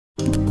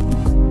Hi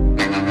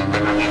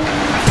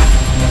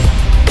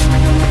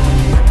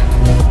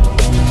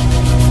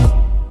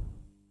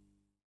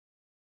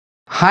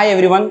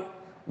everyone,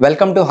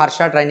 welcome to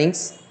Harsha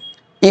Trainings.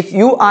 If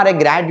you are a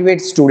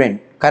graduate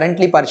student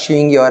currently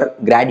pursuing your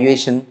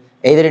graduation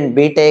either in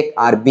BTech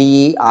or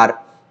BE or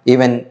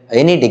even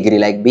any degree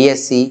like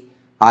BSc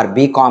or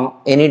BCom,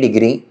 any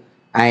degree,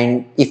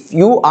 and if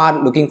you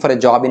are looking for a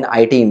job in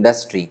IT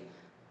industry,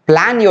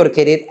 plan your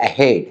career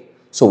ahead.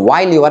 So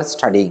while you are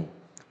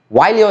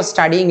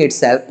studying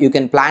itself, you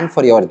can plan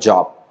for your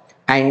job.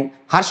 And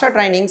Harsha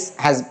Trainings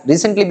has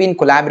recently been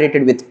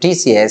collaborated with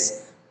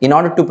TCS in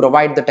order to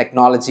provide the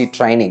technology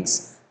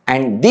trainings.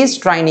 And these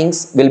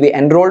trainings will be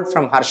enrolled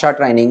from Harsha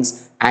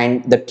Trainings,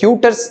 and the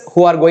tutors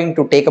who are going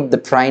to take up the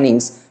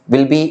trainings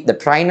will be the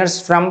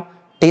trainers from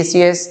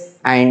TCS,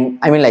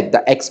 and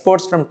the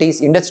experts from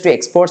TCS, industry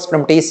experts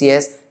from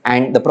TCS,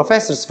 and the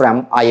professors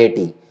from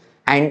IIT.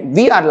 And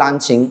we are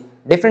launching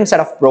different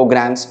set of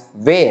programs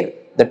where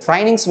the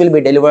trainings will be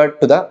delivered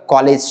to the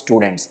college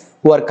students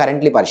who are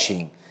currently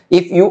pursuing.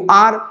 If you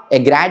are a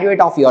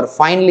graduate of your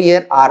final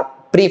year or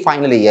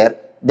pre-final year,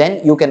 then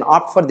you can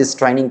opt for this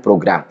training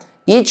program.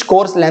 Each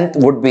course length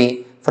would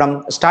be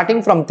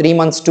starting from 3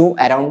 months to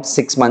around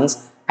 6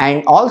 months,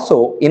 and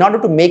also in order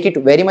to make it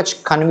very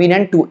much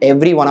convenient to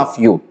every one of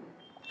you,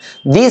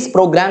 these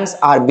programs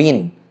are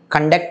being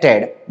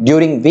conducted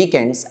during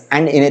weekends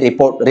and in a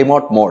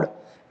remote mode.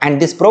 And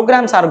these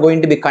programs are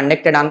going to be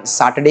conducted on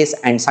Saturdays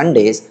and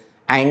Sundays,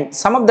 and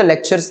some of the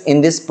lectures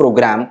in this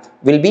program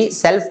will be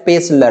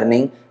self-paced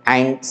learning,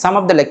 and some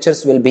of the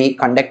lectures will be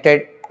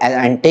conducted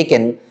and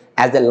taken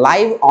as a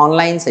live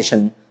online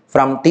session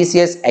from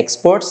TCS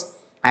experts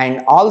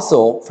and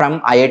also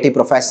from IIT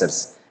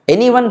professors.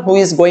 Anyone who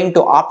is going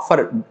to opt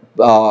for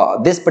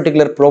this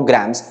particular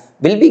programs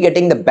will be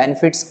getting the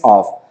benefits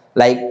of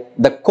like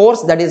the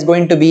course that is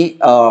going to be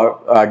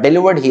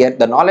delivered here,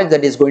 the knowledge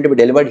that is going to be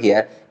delivered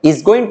here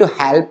is going to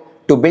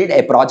help to build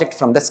a project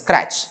from the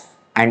scratch.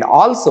 And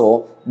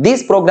also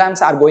these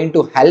programs are going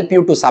to help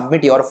you to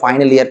submit your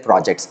final year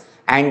projects.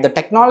 And the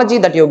technology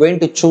that you're going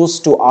to choose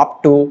to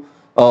opt to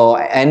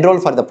enroll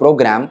for the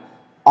program,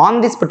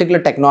 on this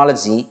particular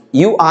technology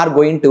you are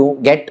going to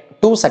get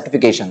 2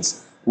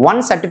 certifications.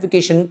 One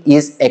certification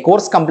is a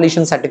course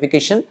completion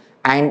certification,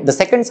 and the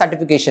second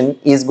certification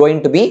is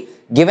going to be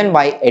given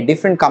by a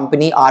different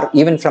company or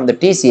even from the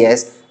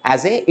TCS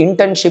as a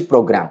internship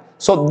program.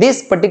 So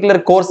this particular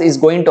course is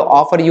going to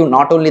offer you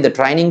not only the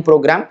training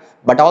program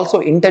but also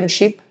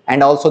internship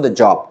and also the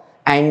job.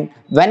 And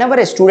whenever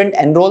a student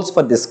enrolls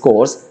for this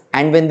course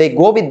and when they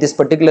go with this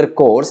particular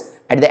course,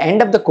 at the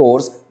end of the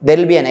course there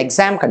will be an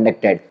exam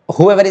conducted.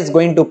 Whoever is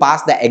going to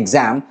pass the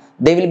exam,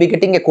 they will be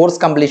getting a course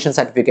completion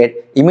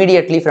certificate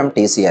immediately from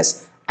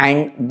TCS,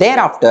 and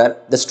thereafter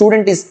the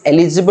student is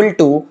eligible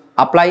to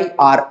apply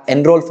or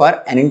enroll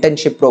for an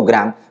internship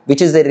program,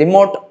 which is a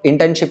remote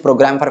internship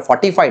program for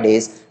 45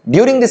 days.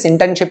 During this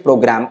internship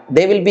program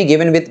they will be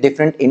given with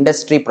different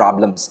industry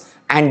problems,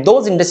 and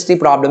those industry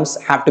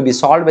problems have to be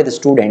solved by the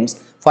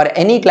students. For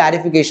any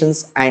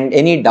clarifications and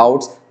any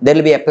doubts, there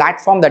will be a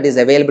platform that is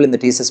available in the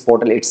TCS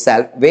portal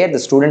itself where the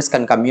students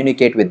can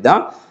communicate with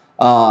the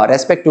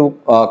respective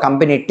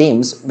company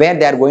teams, where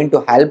they are going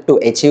to help to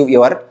achieve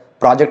your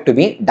project to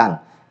be done.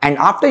 And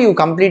after you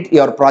complete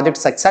your project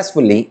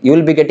successfully, you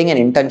will be getting an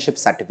internship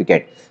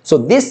certificate. So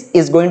this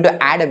is going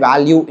to add a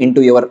value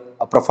into your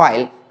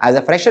profile as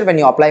a fresher. When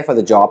you apply for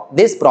the job,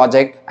 this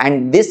project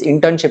and this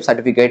internship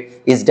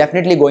certificate is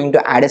definitely going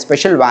to add a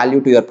special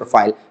value to your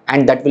profile,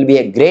 and that will be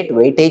a great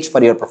weightage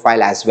for your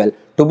profile as well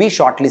to be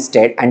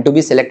shortlisted and to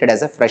be selected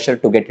as a fresher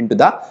to get into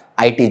the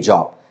IT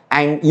job.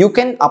 And you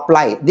can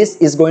apply. This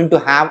is going to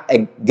have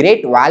a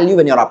great value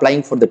when you're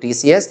applying for the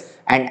TCS,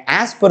 and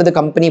as per the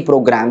company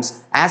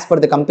programs, as per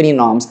the company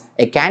norms,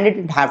 a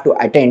candidate have to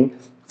attend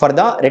for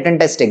the written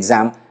test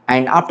exam,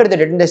 and after the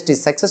written test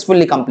is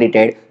successfully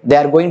completed, they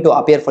are going to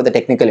appear for the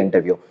technical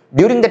interview.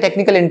 During the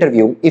technical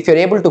interview, if you're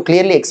able to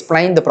clearly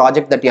explain the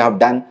project that you have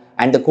done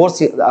and the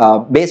course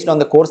based on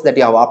the course that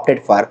you have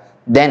opted for,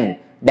 then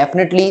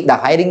definitely the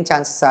hiring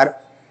chances are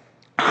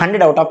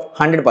 100 out of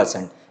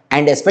 100%.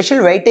 And a special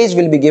weightage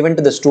will be given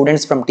to the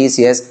students from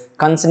TCS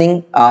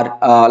concerning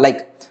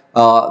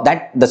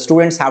that the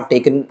students have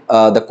taken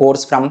the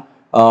course from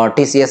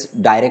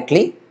TCS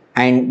directly,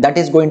 and that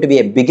is going to be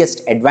a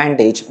biggest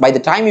advantage. By the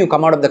time you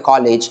come out of the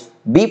college,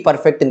 be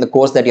perfect in the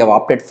course that you have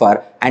opted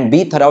for and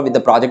be thorough with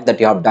the project that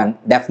you have done.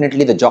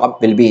 Definitely the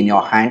job will be in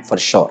your hand for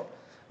sure.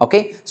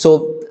 Okay,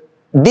 so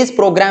these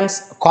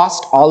programs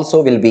cost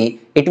also will be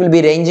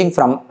ranging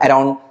from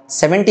around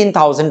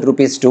 17,000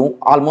 rupees to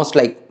almost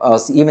like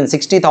even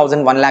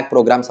 60,000, 1 lakh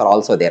programs are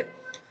also there.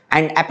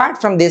 And apart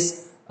from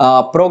this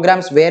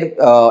programs where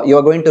you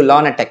are going to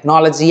learn a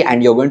technology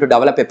and you're going to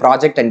develop a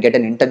project and get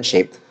an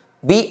internship,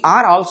 we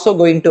are also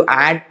going to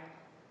add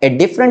a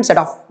different set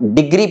of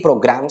degree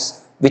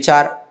programs which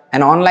are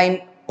an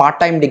online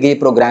part-time degree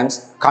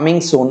programs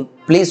coming soon.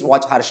 Please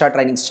watch Harsha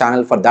Trainings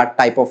channel for that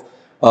type of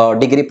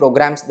degree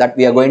programs that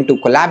we are going to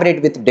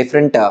collaborate with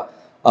different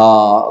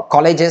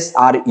colleges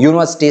or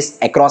universities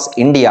across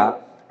India,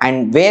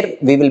 and where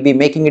we will be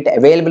making it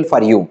available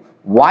for you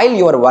while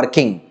you are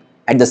working.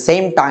 At the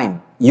same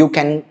time, you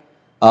can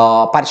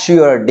pursue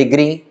your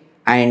degree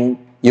and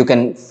you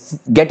can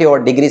get your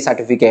degree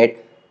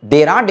certificate.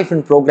 There are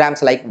different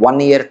programs like 1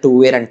 year,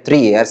 2 year and 3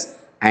 years,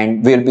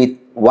 and we will be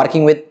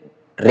working with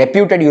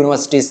reputed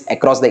universities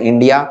across the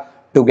India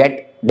to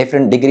get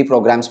different degree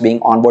programs being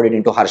onboarded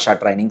into Harsha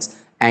Trainings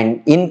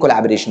and in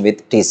collaboration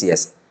with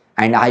TCS.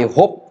 And I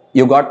hope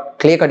you got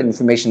clear-cut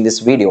information in this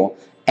video.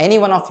 Any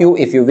one of you,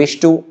 if you wish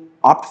to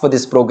opt for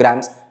these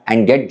programs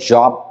and get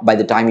job by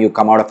the time you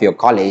come out of your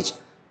college,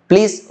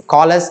 please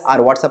call us or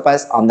WhatsApp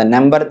us on the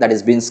number that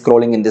is been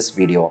scrolling in this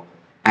video.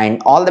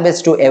 And all the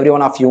best to every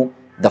one of you,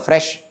 the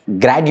fresh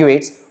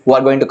graduates who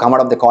are going to come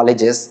out of the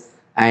colleges,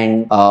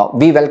 and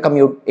we welcome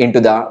you into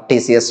the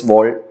TCS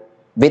world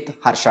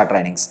with Harsha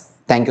Trainings.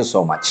 Thank you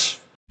so much.